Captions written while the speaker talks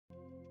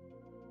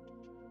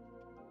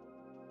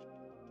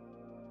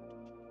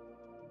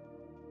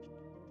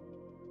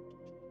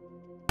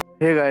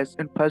Hey guys,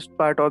 in first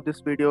part of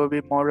this video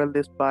we model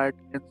this part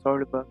in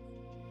Solidworks,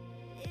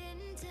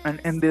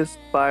 and in this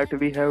part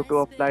we have to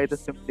apply the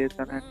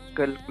simulation and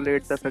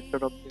calculate the factor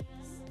of this.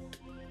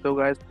 So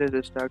guys,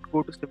 let's start.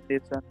 Go to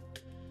simulation,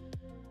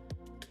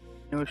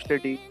 new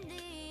study,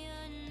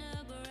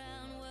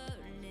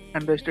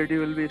 and the study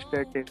will be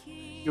static.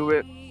 You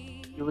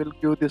will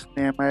give this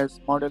name as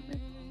model name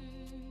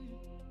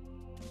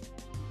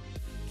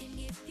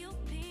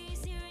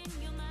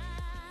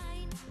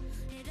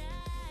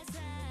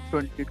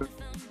 2020.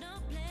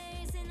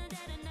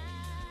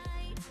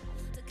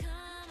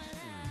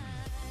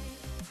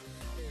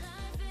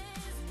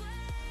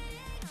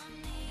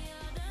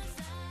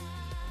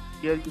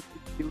 Here you should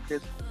give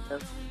this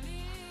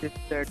this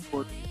set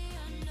code.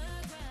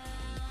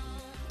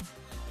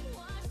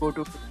 Go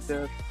to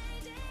picture,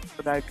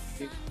 right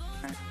click,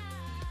 and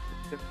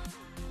picture.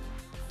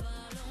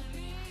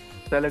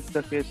 Select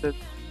the faces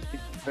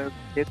which you have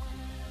clicked.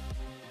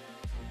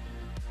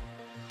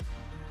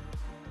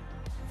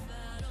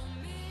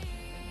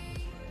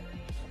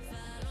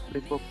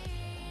 Click OK.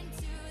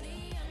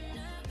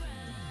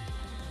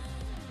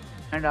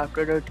 And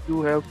after that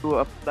you have to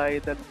apply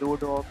the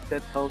load of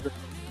 10,000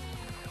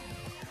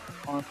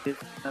 on this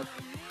inner,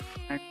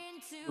 and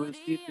you will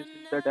see this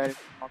is the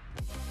direction of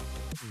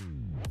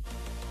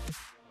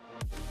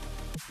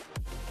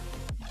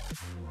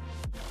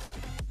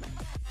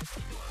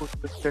put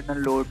external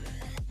load,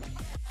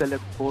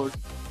 select board,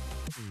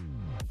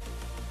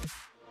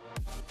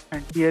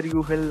 and here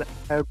you will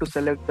have to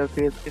select the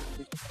phase in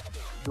which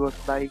you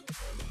apply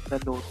the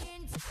load.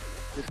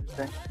 This is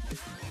the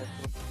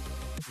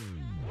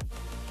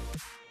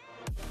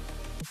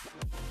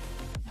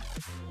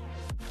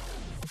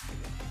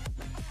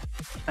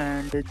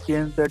and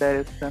change the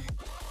direction.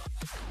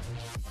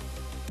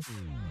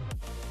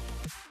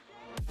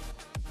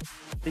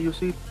 So you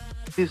see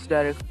this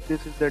direction,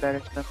 this is the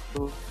direction,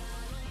 so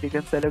you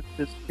can select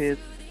this phase,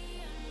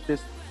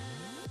 this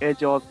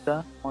edge of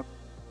the model.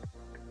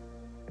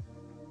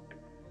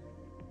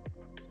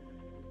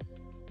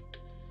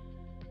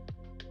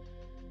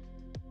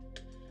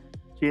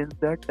 Change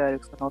the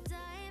direction of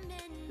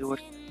your.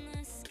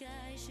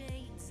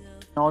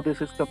 Now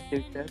this is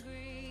completed.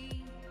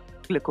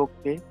 Click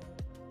OK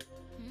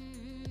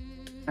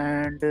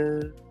and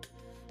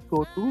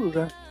go to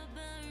run.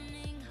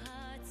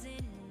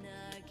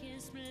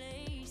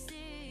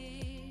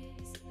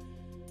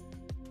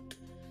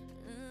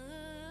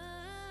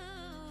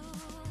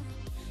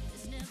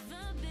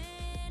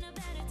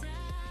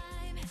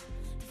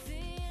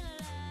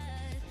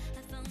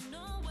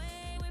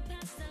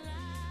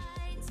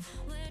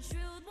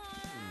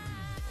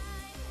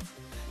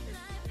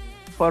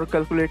 For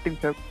calculating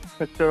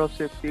factor of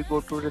safety,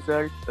 go to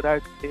result,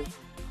 right click,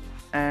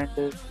 and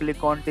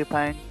click on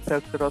define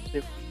factor of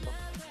safety.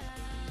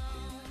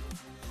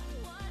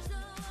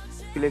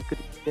 Click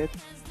recheck,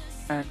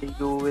 and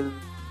you will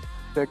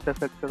get the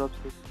factor of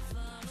safety,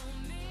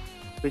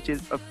 which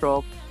is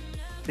approx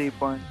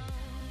 3.4.